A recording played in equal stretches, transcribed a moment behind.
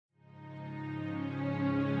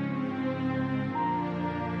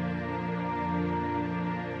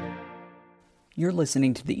You're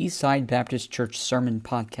listening to the Eastside Baptist Church Sermon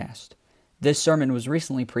Podcast. This sermon was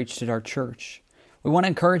recently preached at our church. We want to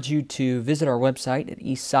encourage you to visit our website at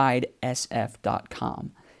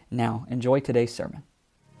eastsidesf.com. Now, enjoy today's sermon.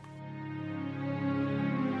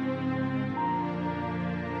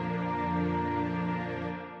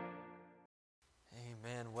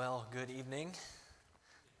 Amen. Well, good evening.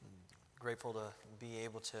 Grateful to be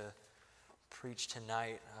able to preach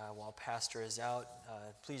tonight while Pastor is out.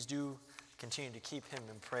 Please do continue to keep him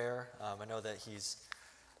in prayer. I know that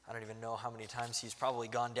I don't even know how many times he's probably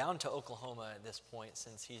gone down to Oklahoma at this point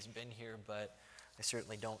since he's been here, but I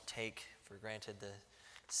certainly don't take for granted the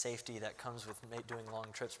safety that comes with doing long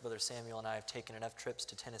trips. Brother Samuel and I have taken enough trips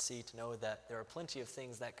to Tennessee to know that there are plenty of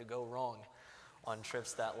things that could go wrong on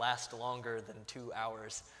trips that last longer than 2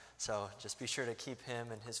 hours. So just be sure to keep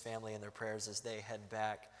him and his family in their prayers as they head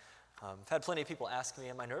back. I've had plenty of people ask me,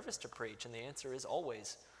 am I nervous to preach? And the answer is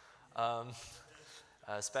always.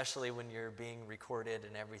 Especially when you're being recorded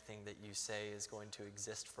and everything that you say is going to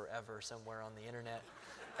exist forever somewhere on the internet.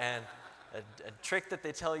 And a trick that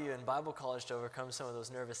they tell you in Bible college to overcome some of those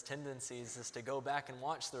nervous tendencies is to go back and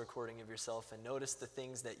watch the recording of yourself and notice the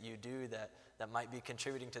things that you do that might be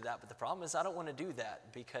contributing to that. But the problem is I don't want to do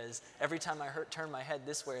that because every time I turn my head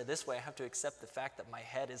this way or this way, I have to accept the fact that my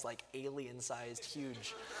head is like alien-sized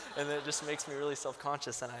huge. And it just makes me really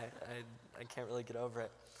self-conscious, and I can't really get over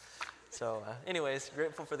it. So anyways,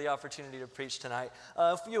 grateful for the opportunity to preach tonight.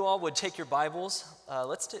 If you all would take your Bibles,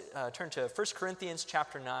 let's turn to 1 Corinthians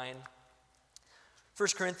chapter 9. 1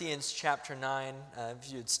 Corinthians chapter 9,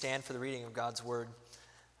 if you'd stand for the reading of God's Word.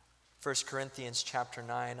 1 Corinthians chapter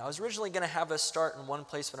 9. I was originally going to have us start in one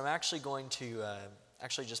place, but I'm actually going to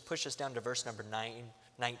just push us down to verse number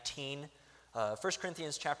 19. 1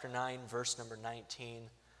 Corinthians chapter 9, verse number 19.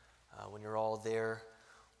 When you're all there,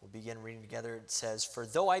 we'll begin reading together. It says, "For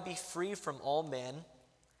though I be free from all men,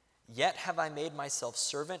 yet have I made myself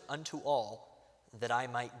servant unto all, that I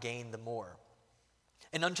might gain the more.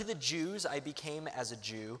 And unto the Jews I became as a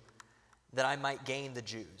Jew, that I might gain the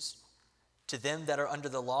Jews. To them that are under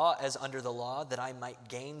the law, as under the law, that I might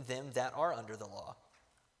gain them that are under the law.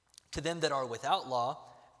 To them that are without law,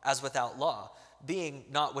 as without law, being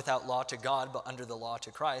not without law to God, but under the law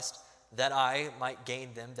to Christ, that I might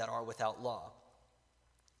gain them that are without law.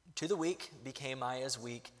 To the weak became I as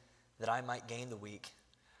weak, that I might gain the weak.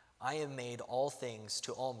 I am made all things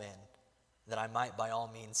to all men, that I might by all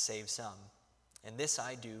means save some. And this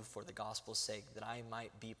I do for the gospel's sake, that I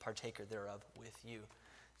might be partaker thereof with you."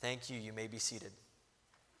 Thank you. You may be seated.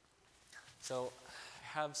 So, I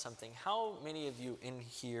have something. How many of you in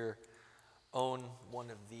here own one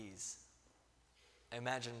of these? I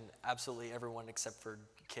imagine absolutely everyone except for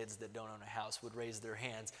kids that don't own a house would raise their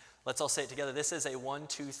hands. Let's all say it together. This is a 1,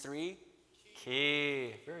 2, 3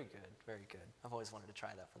 key. Very good, very good. I've always wanted to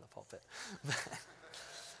try that from the pulpit.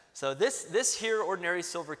 So this here ordinary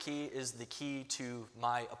silver key is the key to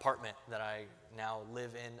my apartment that I now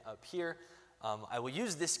live in up here. I will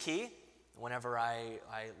use this key whenever I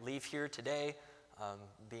leave here today.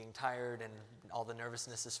 Being tired and all the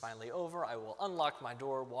nervousness is finally over, I will unlock my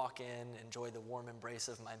door, walk in, enjoy the warm embrace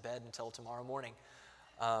of my bed until tomorrow morning.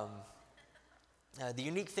 The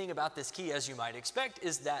unique thing about this key, as you might expect,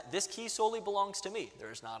 is that this key solely belongs to me.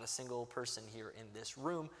 There's not a single person here in this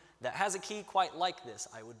room that has a key quite like this.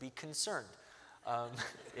 I would be concerned.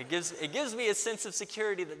 It gives me a sense of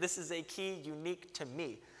security that this is a key unique to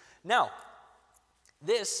me. Now,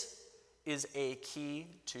 this is a key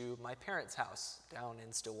to my parents' house down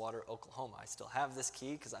in Stillwater, Oklahoma. I still have this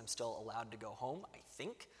key because I'm still allowed to go home, I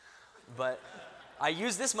think. But I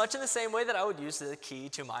use this much in the same way that I would use the key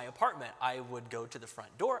to my apartment. I would go to the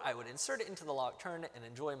front door, I would insert it into the lock, turn it, and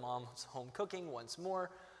enjoy mom's home cooking once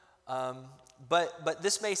more. But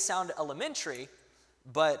this may sound elementary,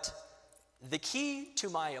 but the key to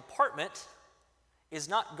my apartment is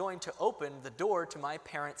not going to open the door to my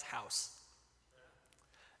parents' house.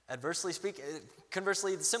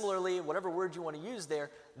 Conversely, similarly, whatever word you want to use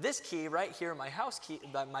there, this key right here,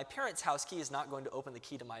 my parents' house key, is not going to open the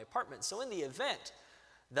key to my apartment. So in the event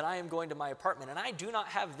that I am going to my apartment and I do not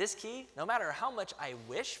have this key, no matter how much I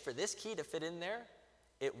wish for this key to fit in there,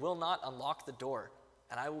 it will not unlock the door,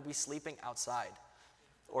 and I will be sleeping outside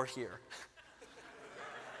or here.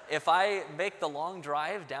 If I make the long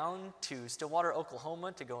drive down to Stillwater,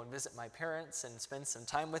 Oklahoma to go and visit my parents and spend some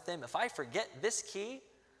time with them, if I forget this key,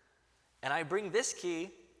 and I bring this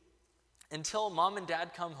key until mom and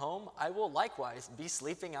dad come home, I will likewise be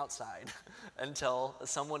sleeping outside until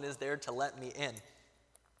someone is there to let me in.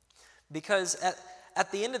 Because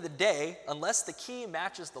at the end of the day, unless the key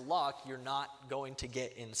matches the lock, you're not going to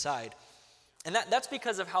get inside. And that's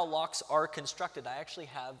because of how locks are constructed. I actually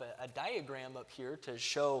have a diagram up here to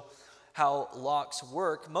show how locks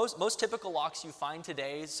work. Most typical locks you find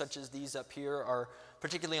today, such as these up here, are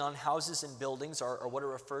particularly on houses and buildings, are what are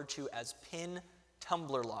referred to as pin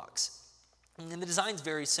tumbler locks. And the design's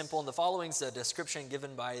very simple, and the following is a description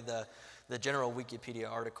given by the general Wikipedia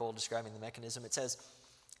article describing the mechanism. It says,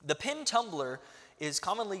 the pin tumbler is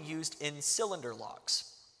commonly used in cylinder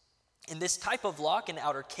locks. In this type of lock, an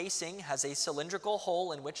outer casing has a cylindrical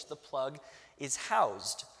hole in which the plug is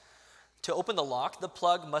housed. To open the lock, the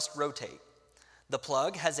plug must rotate. The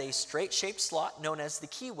plug has a straight-shaped slot known as the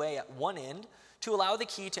keyway at one end to allow the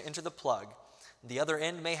key to enter the plug. The other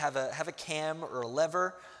end may have a cam or a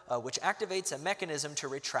lever, which activates a mechanism to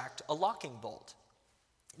retract a locking bolt.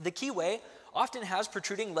 The keyway often has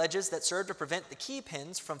protruding ledges that serve to prevent the key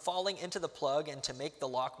pins from falling into the plug and to make the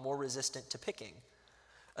lock more resistant to picking.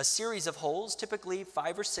 A series of holes, typically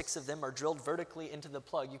 5 or 6 of them, are drilled vertically into the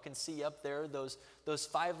plug. You can see up there those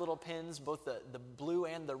 5 little pins, both the blue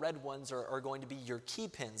and the red ones are going to be your key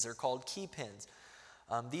pins. They're called key pins.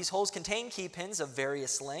 These holes contain key pins of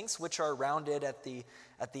various lengths, which are rounded at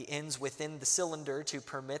the ends within the cylinder to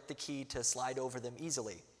permit the key to slide over them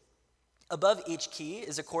easily. Above each key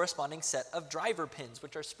is a corresponding set of driver pins,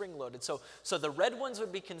 which are spring-loaded. So the red ones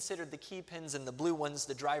would be considered the key pins, and the blue ones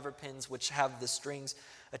the driver pins, which have the strings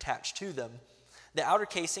attached to them. The outer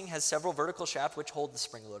casing has several vertical shafts which hold the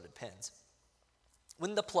spring-loaded pins.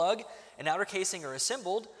 When the plug and outer casing are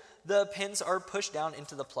assembled, the pins are pushed down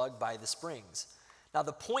into the plug by the springs. Now,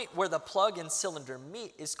 the point where the plug and cylinder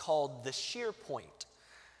meet is called the shear point.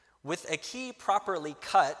 With a key properly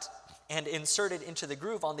cut and inserted into the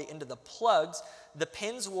groove on the end of the plugs, the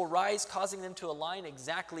pins will rise, causing them to align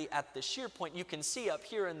exactly at the shear point. You can see up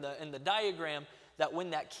here in the diagram that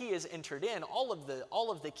when that key is entered in, all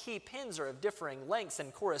of the key pins are of differing lengths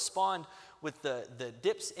and correspond with the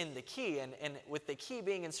dips in the key. And with the key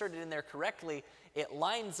being inserted in there correctly, it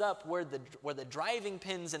lines up where the driving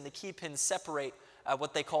pins and the key pins separate at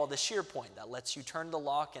what they call the shear point. That lets you turn the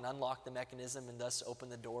lock and unlock the mechanism and thus open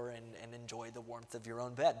the door and enjoy the warmth of your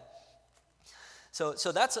own bed. So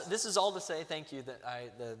this is all to say thank you that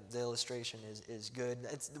the illustration is good.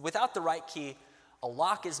 Without the right key, a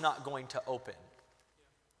lock is not going to open.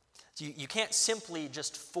 So you can't simply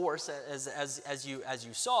just force, as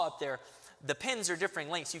you saw up there, the pins are differing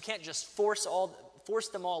lengths. You can't just force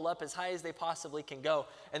them all up as high as they possibly can go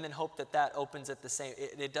and then hope that opens at the same.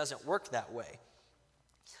 It doesn't work that way.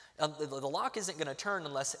 The lock isn't going to turn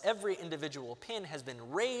unless every individual pin has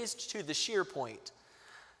been raised to the shear point,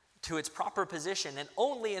 to its proper position, and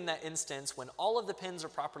only in that instance, when all of the pins are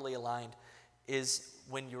properly aligned, is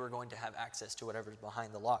when you are going to have access to whatever's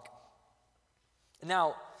behind the lock.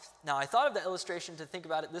 Now I thought of the illustration to think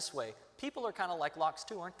about it this way. People are kind of like locks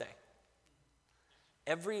too, aren't they?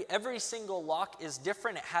 Every single lock is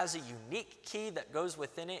different. It has a unique key that goes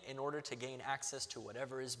within it in order to gain access to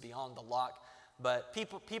whatever is beyond the lock. But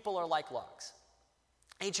people are like locks.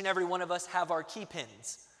 Each and every one of us have our key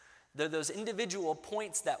pins. They're those individual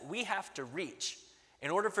points that we have to reach in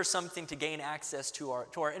order for something to gain access to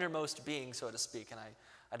our innermost being, so to speak. And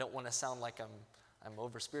I don't want to sound like I'm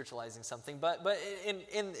over spiritualizing something, but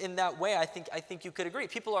in that way, I think you could agree.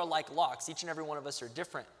 People are like locks. Each and every one of us are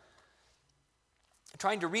different.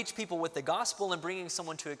 Trying to reach people with the gospel and bringing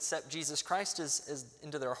someone to accept Jesus Christ as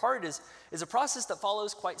into their heart is a process that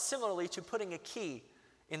follows quite similarly to putting a key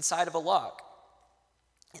inside of a lock.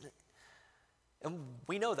 And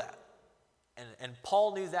we know that. And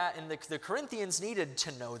Paul knew that, and the Corinthians needed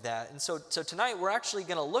to know that. And so tonight we're actually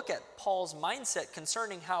going to look at Paul's mindset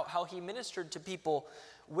concerning how he ministered to people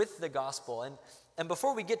with the gospel. And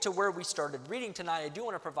before we get to where we started reading tonight, I do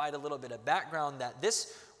want to provide a little bit of background that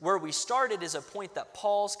this, where we started, is a point that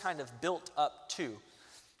Paul's kind of built up to.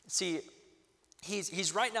 See,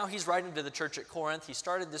 he's writing to the church at Corinth. He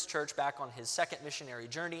started this church back on his second missionary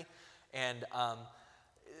journey, and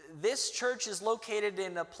this church is located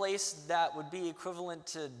in a place that would be equivalent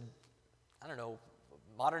to, I don't know,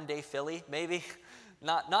 modern day Philly, maybe.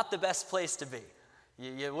 Not the best place to be.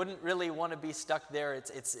 You wouldn't really want to be stuck there.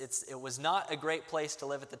 It was not a great place to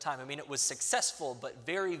live at the time. I mean, it was successful, but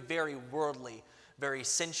very, very worldly, very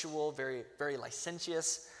sensual, very, very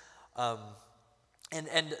licentious.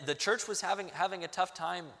 And the church was having a tough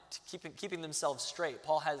time keeping themselves straight.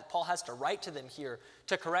 Paul has to write to them here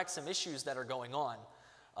to correct some issues that are going on.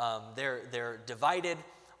 They're divided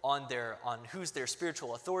on who's their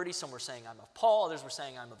spiritual authority. Some were saying, I'm of Paul. Others were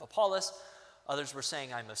saying, I'm of Apollos. Others were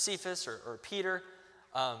saying, I'm of Cephas or Peter.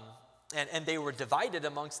 And they were divided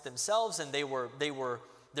amongst themselves, and they were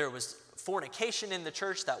fornication in the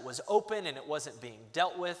church that was open and it wasn't being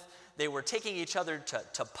dealt with. They were taking each other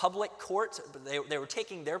to public court. They were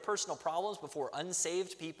taking their personal problems before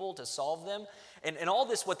unsaved people to solve them. And all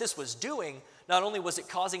this, what this was doing, not only was it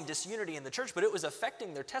causing disunity in the church, but it was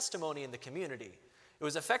affecting their testimony in the community. It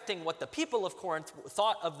was affecting what the people of Corinth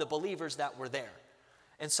thought of the believers that were there.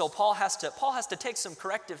 And so Paul has to take some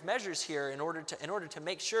corrective measures here in order to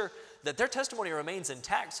make sure that their testimony remains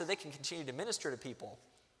intact so they can continue to minister to people.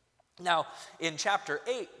 Now, in chapter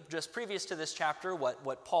 8, just previous to this chapter,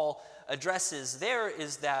 what Paul addresses there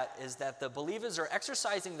is that the believers are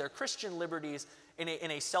exercising their Christian liberties in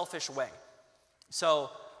a selfish way. So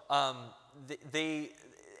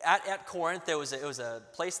at Corinth, it was a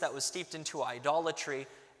place that was steeped into idolatry,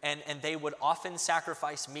 and they would often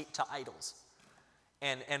sacrifice meat to idols.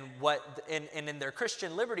 And in their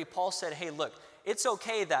Christian liberty, Paul said, hey, look, it's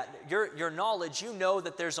okay that your knowledge, you know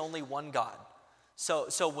that there's only one God.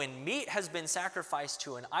 So when meat has been sacrificed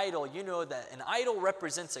to an idol, you know that an idol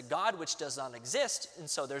represents a God which does not exist, and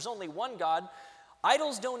so there's only one God.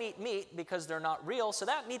 Idols don't eat meat because they're not real, so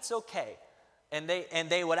that meat's okay. And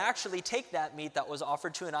they would actually take that meat that was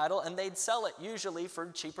offered to an idol, and they'd sell it usually for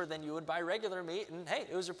cheaper than you would buy regular meat, and hey,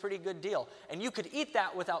 it was a pretty good deal. And you could eat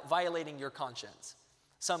that without violating your conscience.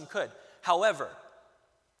 Some could. However,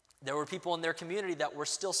 there were people in their community that were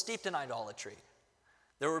still steeped in idolatry.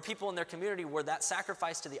 There were people in their community where that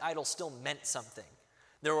sacrifice to the idol still meant something.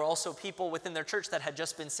 There were also people within their church that had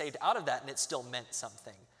just been saved out of that, and it still meant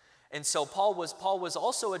something. And so Paul was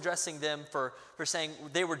also addressing them for saying,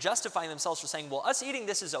 they were justifying themselves for saying, well, us eating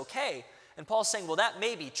this is okay. And Paul's saying, well, that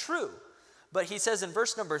may be true. But he says in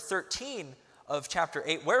verse number 13 of chapter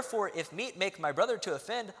 8, wherefore, if meat make my brother to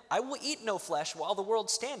offend, I will eat no flesh while the world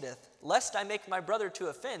standeth, lest I make my brother to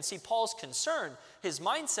offend. See, Paul's concern, his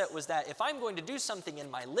mindset was that if I'm going to do something in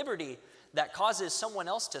my liberty that causes someone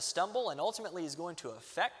else to stumble and ultimately is going to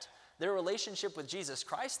affect their relationship with Jesus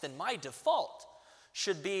Christ, then my default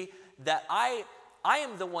should be that I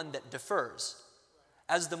am the one that defers.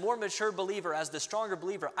 As the more mature believer, as the stronger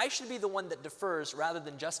believer, I should be the one that defers rather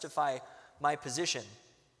than justify my position.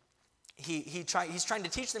 He's trying to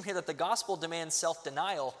teach them here that the gospel demands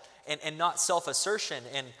self-denial and not self-assertion.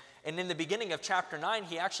 And in the beginning of chapter 9,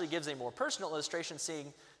 he actually gives a more personal illustration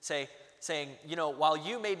saying, you know, while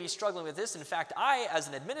you may be struggling with this, in fact, I, as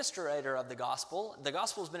an administrator of the gospel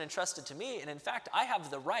has been entrusted to me, and in fact, I have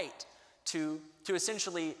the right to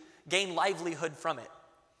essentially gain livelihood from it.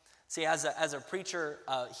 See, as a preacher,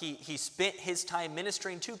 he spent his time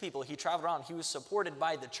ministering to people. He traveled around. He was supported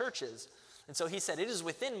by the churches. And so he said, it is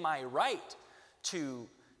within my right to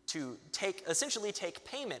essentially take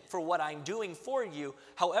payment for what I'm doing for you.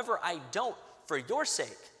 However, I don't for your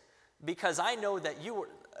sake, because I know that you were,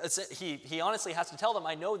 he honestly has to tell them,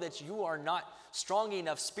 I know that you are not strong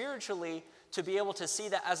enough spiritually to be able to see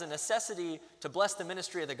that as a necessity to bless the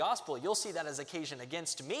ministry of the gospel. You'll see that as occasion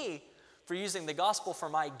against me for using the gospel for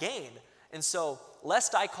my gain. And so,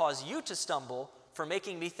 lest I cause you to stumble for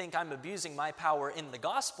making me think I'm abusing my power in the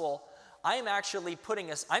gospel, I'm actually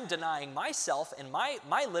I'm denying myself and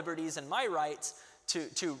my liberties and my rights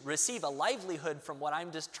to receive a livelihood from what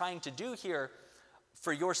I'm just trying to do here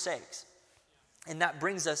for your sakes. And that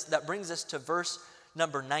brings us to verse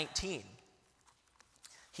number 19.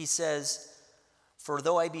 He says, for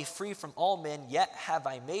though I be free from all men, yet have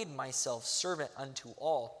I made myself servant unto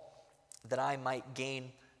all, that I might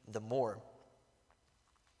gain the more.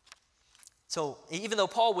 So even though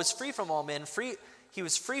Paul was free from all men, he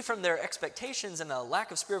was free from their expectations and a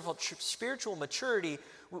lack of spiritual maturity,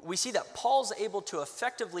 we see that Paul's able to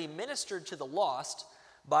effectively minister to the lost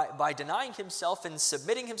by denying himself and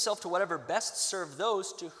submitting himself to whatever best served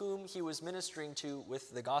those to whom he was ministering to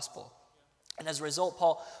with the gospel. And as a result,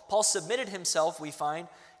 Paul submitted himself, we find,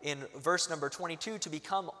 in verse number 22, to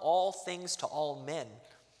become all things to all men.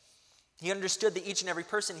 He understood that each and every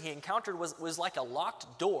person he encountered was like a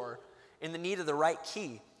locked door in the need of the right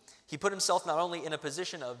key. He put himself not only in a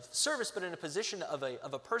position of service, but in a position of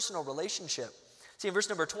a personal relationship. See, in verse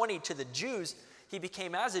number 20, to the Jews, he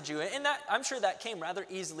became as a Jew. And that, I'm sure that came rather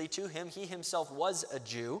easily to him. He himself was a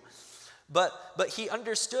Jew. But he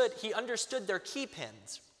understood their key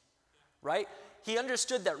pins. Right? He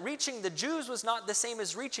understood that reaching the Jews was not the same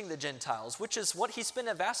as reaching the Gentiles, which is what he spent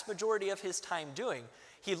a vast majority of his time doing.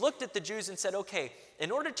 He looked at the Jews and said, okay,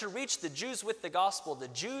 in order to reach the Jews with the gospel, the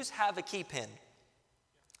Jews have a key pin.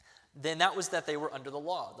 Then that was that they were under the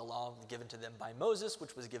law given to them by Moses,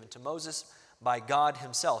 which was given to Moses by God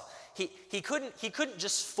himself. He couldn't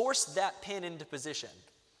just force that pin into position.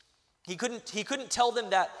 He couldn't tell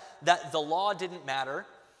them that the law didn't matter.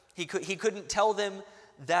 He couldn't tell them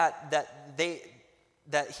that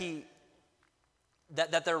that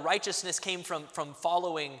their righteousness came from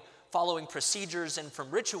following procedures and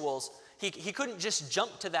from rituals, he couldn't just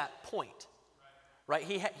jump to that point, right?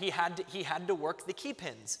 He had to work the key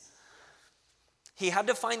pins. He had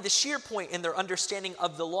to find the sheer point in their understanding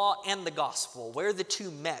of the law and the gospel, where the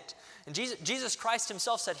two met. And Jesus Christ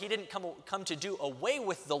himself said he didn't come to do away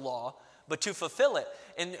with the law, but to fulfill it.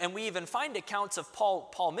 And we even find accounts of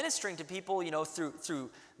Paul ministering to people, through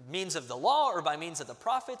means of the law or by means of the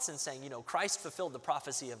prophets, and saying, Christ fulfilled the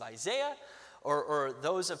prophecy of Isaiah or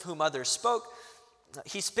those of whom others spoke.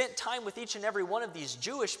 He spent time with each and every one of these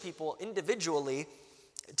Jewish people individually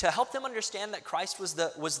to help them understand that Christ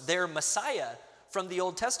was their Messiah from the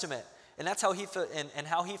Old Testament. And that's how he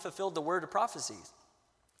fulfilled the word of prophecies.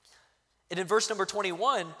 And in verse number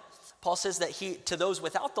 21, Paul says that to those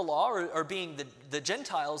without the law, or being the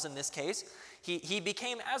Gentiles in this case, he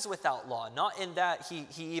became as without law. Not in that he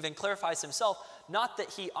even clarifies himself, not that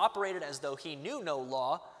he operated as though he knew no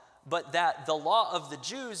law, but that the law of the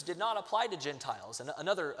Jews did not apply to Gentiles. And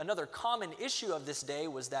another common issue of this day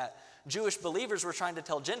was that Jewish believers were trying to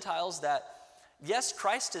tell Gentiles that, yes,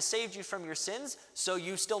 Christ has saved you from your sins, so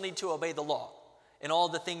you still need to obey the law and all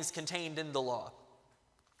the things contained in the law.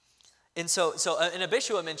 And and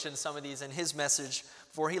Abishua mentioned some of these in his message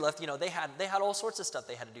before he left. They had all sorts of stuff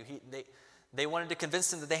they had to do. They wanted to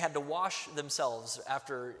convince them that they had to wash themselves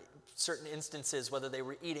after certain instances, whether they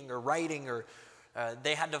were eating or writing, or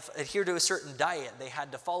they had to adhere to a certain diet. They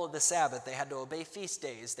had to follow the Sabbath. They had to obey feast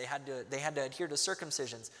days. They had to adhere to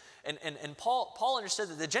circumcisions. And Paul understood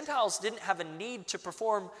that the Gentiles didn't have a need to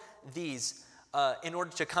perform these in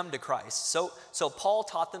order to come to Christ. So Paul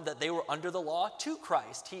taught them that they were under the law to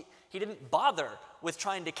Christ. He didn't bother with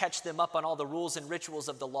trying to catch them up on all the rules and rituals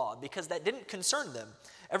of the law, because that didn't concern them.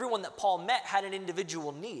 Everyone that Paul met had an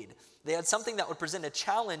individual need. They had something that would present a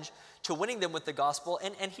challenge to winning them with the gospel,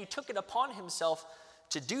 and he took it upon himself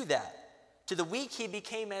to do that. To the weak, he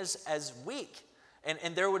became as weak.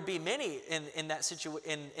 And there would be many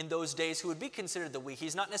in those days who would be considered the weak.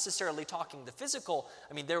 He's not necessarily talking the physical.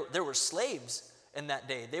 I mean, there were slaves in that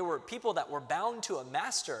day. They were people that were bound to a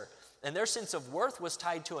master, and their sense of worth was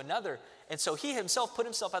tied to another. And so he himself put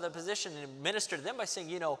himself out of position and ministered to them by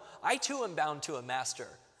saying, I too am bound to a master.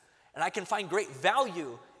 And I can find great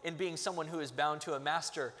value in being someone who is bound to a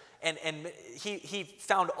master. And he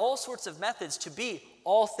found all sorts of methods to be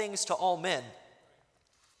all things to all men.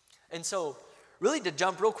 And so, really, to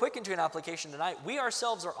jump real quick into an application tonight, we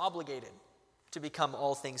ourselves are obligated to become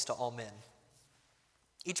all things to all men.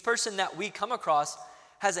 Each person that we come across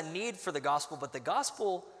has a need for the gospel, but the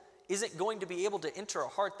gospel isn't going to be able to enter a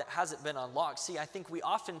heart that hasn't been unlocked. See, I think we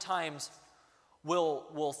oftentimes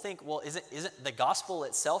will think, well, isn't the gospel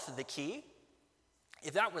itself the key?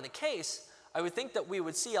 If that were the case, I would think that we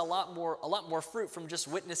would see a lot more fruit from just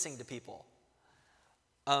witnessing to people.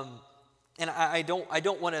 And I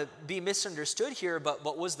don't want to be misunderstood here,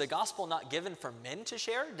 but was the gospel not given for men to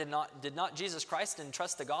share? Did not Jesus Christ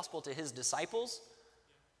entrust the gospel to his disciples?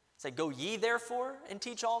 Say, go ye therefore and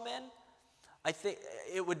teach all men? I think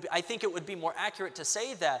it would be more accurate to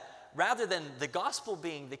say that rather than the gospel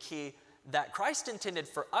being the key, that Christ intended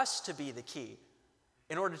for us to be the key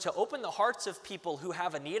in order to open the hearts of people who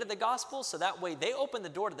have a need of the gospel, so that way they open the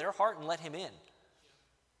door to their heart and let him in.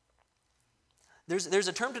 There's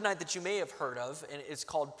a term tonight that you may have heard of, and it's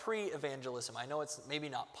called pre-evangelism. I know it's maybe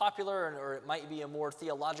not popular, or it might be a more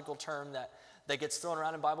theological term that gets thrown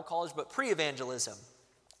around in Bible college, but pre-evangelism.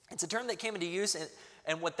 It's a term that came into use,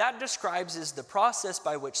 and what that describes is the process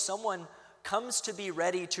by which someone comes to be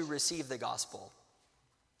ready to receive the gospel.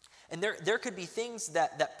 And there could be things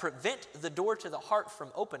that prevent the door to the heart from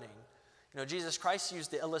opening. Jesus Christ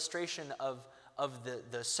used the illustration of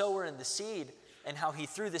the sower and the seed, and how he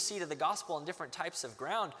threw the seed of the gospel in different types of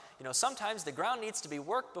ground. Sometimes the ground needs to be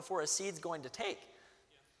worked before a seed's going to take.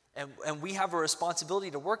 And we have a responsibility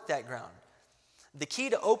to work that ground. The key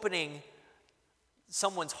to opening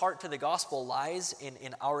someone's heart to the gospel lies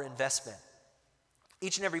in our investment.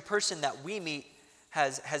 Each and every person that we meet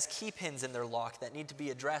has key pins in their lock that need to be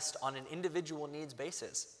addressed on an individual needs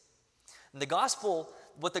basis. And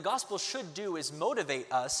what the gospel should do is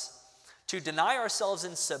motivate us to deny ourselves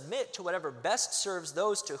and submit to whatever best serves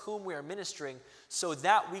those to whom we are ministering, so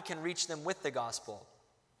that we can reach them with the gospel.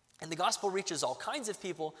 And the gospel reaches all kinds of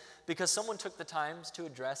people because someone took the time to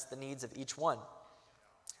address the needs of each one.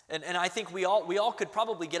 And I think we all could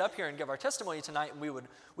probably get up here and give our testimony tonight, and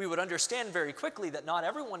we would understand very quickly that not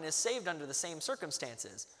everyone is saved under the same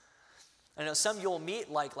circumstances. I know some you'll meet,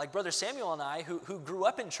 like Brother Samuel and I, who grew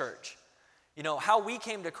up in church. How we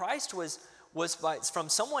came to Christ was from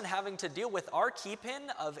someone having to deal with our keypin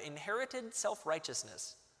of inherited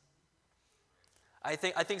self-righteousness. I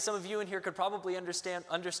think some of you in here could probably understand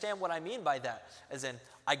what I mean by that. As in,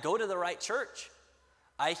 I go to the right church.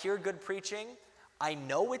 I hear good preaching. I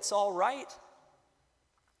know it's all right.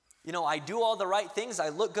 I do all the right things. I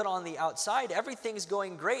look good on the outside. Everything's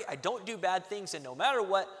going great. I don't do bad things. And no matter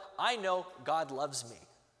what, I know God loves me.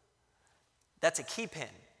 That's a key pin.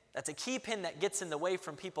 That's a key pin that gets in the way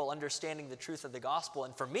from people understanding the truth of the gospel.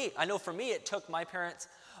 And for me, it took my parents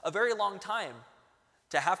a very long time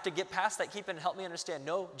to have to get past that key pin and help me understand,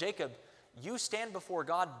 no, Jacob, you stand before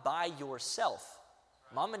God by yourself.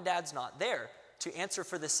 Mom and dad's not there to answer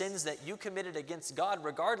for the sins that you committed against God,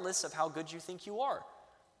 regardless of how good you think you are.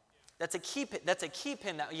 That's a key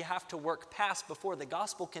pin that you have to work past before the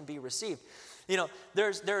gospel can be received.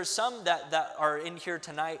 There's some that are in here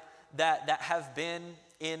tonight that have been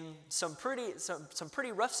in some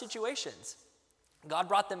pretty rough situations. God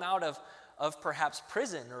brought them out of perhaps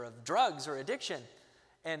prison or of drugs or addiction.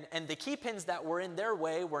 And the key pins that were in their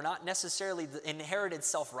way were not necessarily the inherited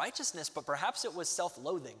self-righteousness, but perhaps it was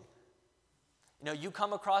self-loathing. You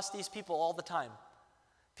come across these people all the time.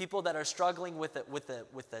 People that are struggling with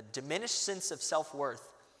a diminished sense of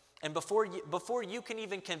self-worth. And before you can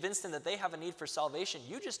even convince them that they have a need for salvation,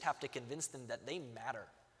 you just have to convince them that they matter.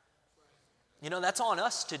 That's on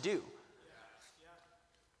us to do.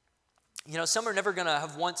 Some are never going to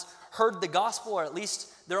have once heard the gospel, or at least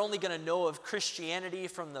they're only going to know of Christianity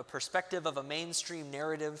from the perspective of a mainstream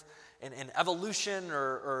narrative, and evolution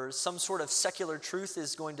or some sort of secular truth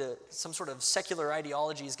some sort of secular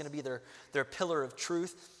ideology is going to be their pillar of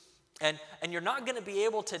truth. And you're not going to be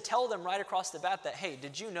able to tell them right across the bat that, hey,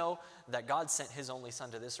 did you know that God sent his only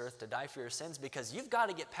son to this earth to die for your sins? Because you've got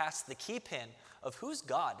to get past the key pin of who's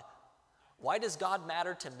God? Why does God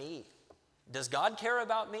matter to me? Does God care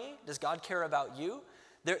about me? Does God care about you?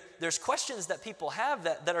 There's questions that people have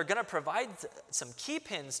that are going to provide some key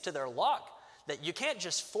pins to their lock, that you can't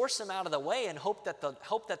just force them out of the way and hope that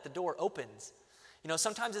the door opens.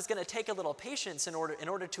 Sometimes it's going to take a little patience in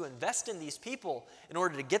order to invest in these people, in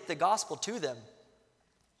order to get the gospel to them.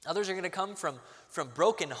 Others are going to come from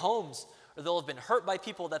broken homes, or they'll have been hurt by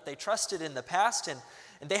people that they trusted in the past, and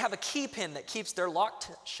they have a key pin that keeps their lock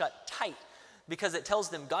shut tight, because it tells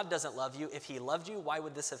them God doesn't love you. If he loved you, why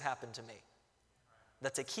would this have happened to me?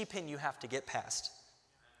 That's a key pin you have to get past.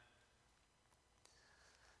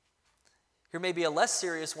 Here may be a less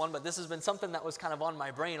serious one, but this has been something that was kind of on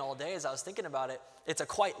my brain all day as I was thinking about it. It's a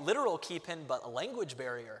quite literal key pin, but a language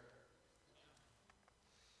barrier.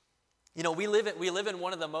 We live in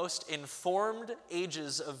one of the most informed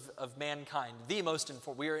ages of mankind, the most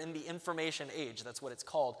informed. We are in the information age, that's what it's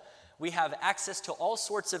called. We have access to all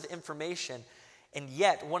sorts of information, and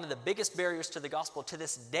yet one of the biggest barriers to the gospel to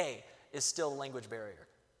this day is still the language barrier.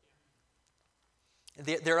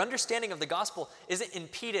 Their understanding of the gospel isn't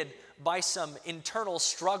impeded by some internal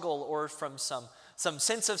struggle or from some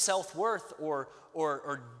sense of self-worth or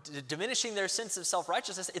diminishing their sense of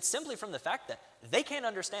self-righteousness. It's simply from the fact that they can't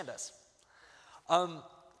understand us.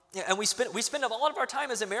 And we spend a lot of our time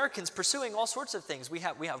as Americans pursuing all sorts of things. We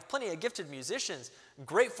have plenty of gifted musicians. I'm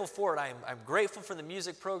grateful for it. I'm grateful for the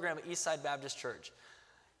music program at Eastside Baptist Church.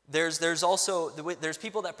 There's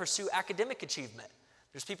people that pursue academic achievement.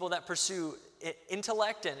 There's people that pursue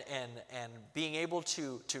intellect and being able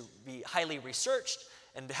to be highly researched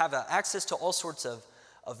and have access to all sorts of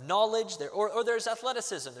knowledge. Or there's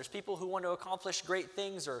athleticism. There's people who want to accomplish great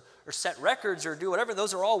things or set records or do whatever.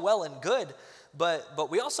 Those are all well and good. But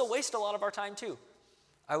we also waste a lot of our time too.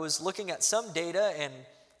 I was looking at some data,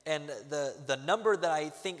 and the number that I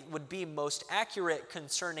think would be most accurate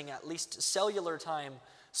concerning at least cellular time,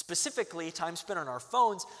 specifically time spent on our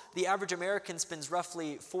phones, the average American spends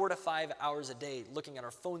roughly 4 to 5 hours a day looking at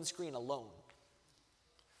our phone screen alone.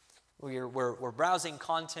 We're browsing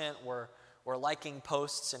content, we're liking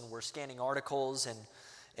posts, and we're scanning articles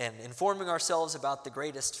and informing ourselves about the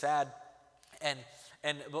greatest fad. And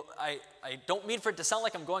I don't mean for it to sound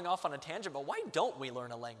like I'm going off on a tangent, but why don't we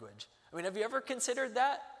learn a language? I mean, have you ever considered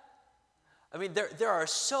that? I mean, there are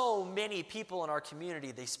so many people in our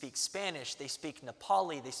community. They speak Spanish, they speak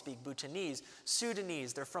Nepali, they speak Bhutanese,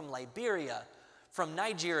 Sudanese, they're from Liberia, from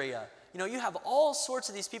Nigeria. You have all sorts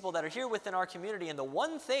of these people that are here within our community, and the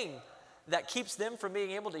one thing that keeps them from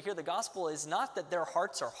being able to hear the gospel is not that their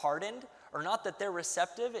hearts are hardened or not that they're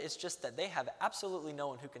receptive, it's just that they have absolutely no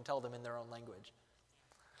one who can tell them in their own language.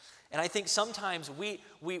 And I think sometimes we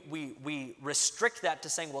restrict that to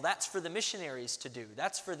saying, well, that's for the missionaries to do.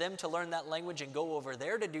 That's for them to learn that language and go over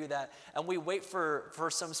there to do that. And we wait for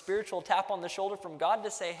some spiritual tap on the shoulder from God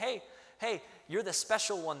to say, hey, hey, you're the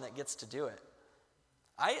special one that gets to do it.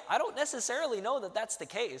 I don't necessarily know that that's the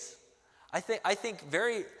case. I think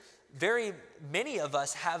very, very many of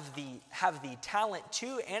us have the talent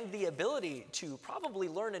to and the ability to probably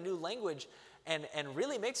learn a new language and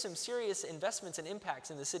really make some serious investments and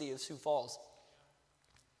impacts in the city of Sioux Falls.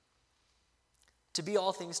 To be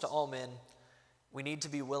all things to all men, we need to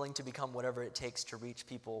be willing to become whatever it takes to reach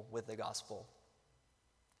people with the gospel.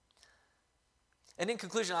 And in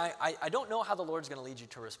conclusion, I don't know how the Lord's going to lead you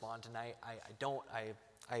to respond tonight.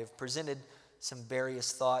 I have presented some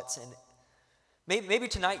various thoughts, and maybe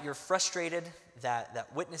tonight you're frustrated that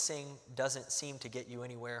witnessing doesn't seem to get you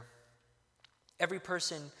anywhere. Every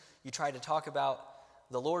person you try to talk about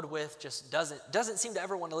the Lord with just doesn't seem to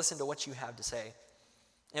ever want to listen to what you have to say.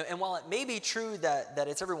 And while it may be true that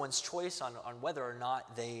it's everyone's choice on whether or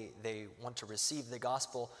not they want to receive the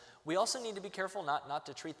gospel, we also need to be careful not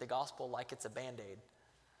to treat the gospel like it's a Band-Aid.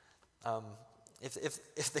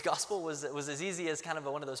 If the gospel was as easy as kind of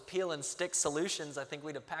one of those peel and stick solutions, I think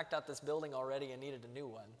we'd have packed out this building already and needed a new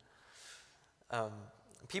one.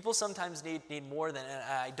 People sometimes need more than, and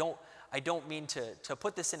I don't mean to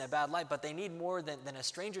put this in a bad light, but they need more than a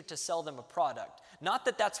stranger to sell them a product. Not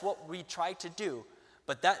that that's what we try to do,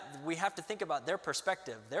 but that we have to think about their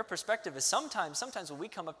perspective. Their perspective is sometimes when we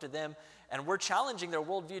come up to them and we're challenging their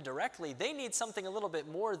worldview directly, they need something a little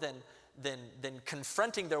bit more than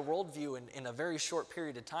confronting their worldview in a very short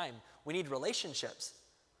period of time. We need relationships.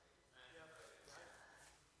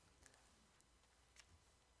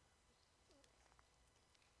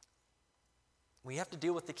 We have to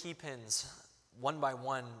deal with the key pins one by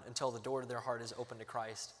one until the door to their heart is open to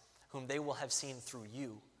Christ, whom they will have seen through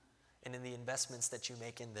you and in the investments that you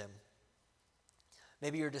make in them.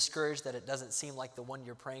 Maybe you're discouraged that it doesn't seem like the one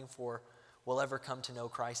you're praying for will ever come to know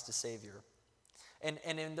Christ as Savior. And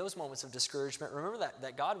in those moments of discouragement, remember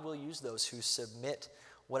that God will use those who submit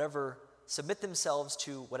themselves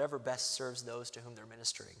to whatever best serves those to whom they're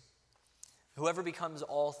ministering. Whoever becomes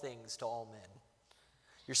all things to all men.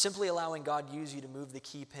 You're simply allowing God use you to move the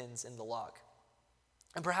key pins in the lock.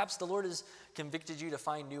 And perhaps the Lord has convicted you to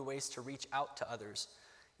find new ways to reach out to others,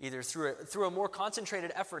 either through a more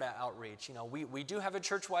concentrated effort at outreach. You know, we do have a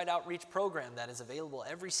church-wide outreach program that is available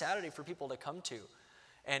every Saturday for people to come to.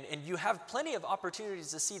 And you have plenty of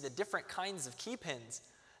opportunities to see the different kinds of key pins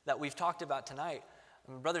that we've talked about tonight.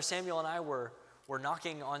 Brother Samuel and I were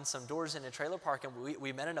knocking on some doors in a trailer park, and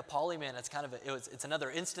we met an Nepali man. It's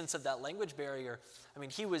another instance of that language barrier. I mean,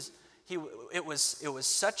 it was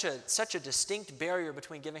such a distinct barrier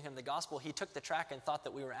between giving him the gospel. He took the track and thought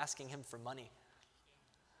that we were asking him for money.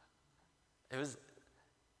 It was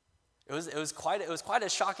quite a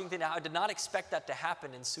shocking thing. I did not expect that to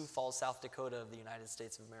happen in Sioux Falls, South Dakota of the United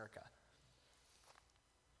States of America.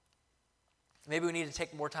 Maybe we need to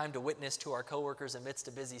take more time to witness to our coworkers amidst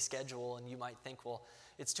a busy schedule, and you might think, well,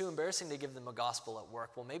 it's too embarrassing to give them a gospel at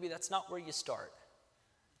work. Well, maybe that's not where you start.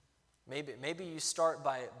 Maybe you start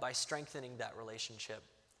by strengthening that relationship.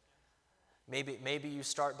 Maybe you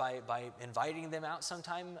start by inviting them out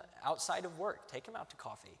sometime outside of work. Take them out to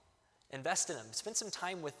coffee. Invest in them. Spend some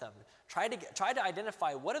time with them. Try to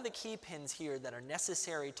identify what are the key pins here that are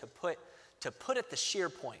necessary to put at the shear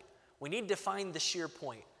point. We need to find the shear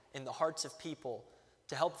point in the hearts of people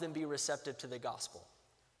to help them be receptive to the gospel.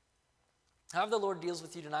 However the Lord deals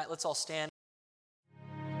with you tonight, let's all stand.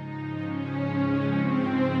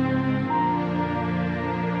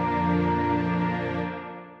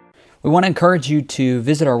 We want to encourage you to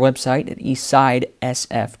visit our website at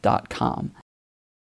eastsidesf.com.